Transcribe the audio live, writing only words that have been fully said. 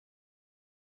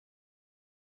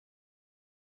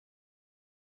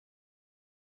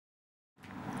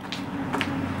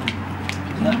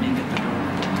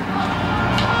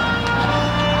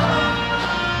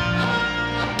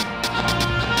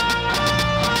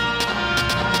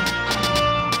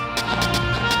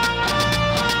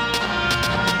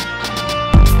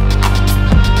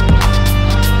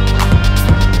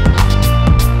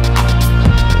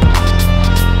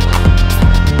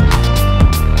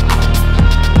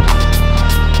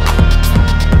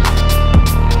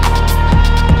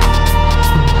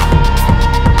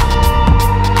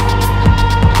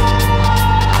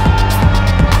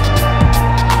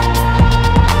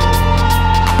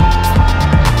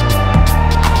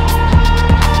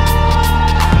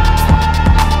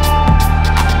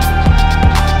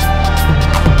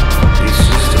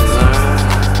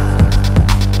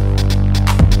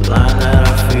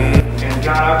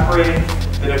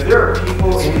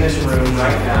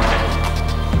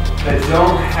that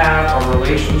don't have a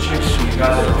relationship with you,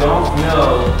 God, that don't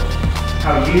know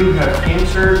how you have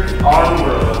entered our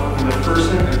world in the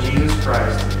person of Jesus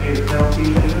Christ to pay the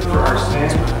penalty for our sin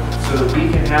so that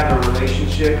we can have the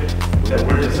relationship that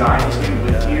we're designed to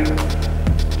with you.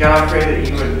 God, I pray that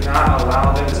you would not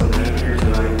allow them to leave here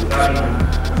tonight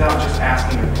without just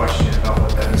asking a question about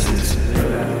what that means for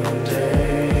them.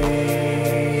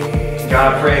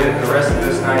 God, I pray that the rest of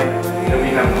this night that we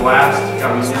have blast.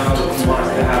 God, we know that you want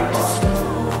us to have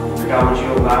fun. But God, would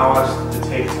you allow us to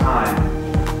take time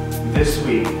this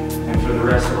week and for the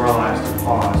rest of our lives to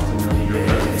pause to know your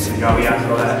presence. And God, we ask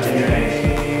all that in your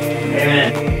name.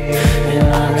 Amen.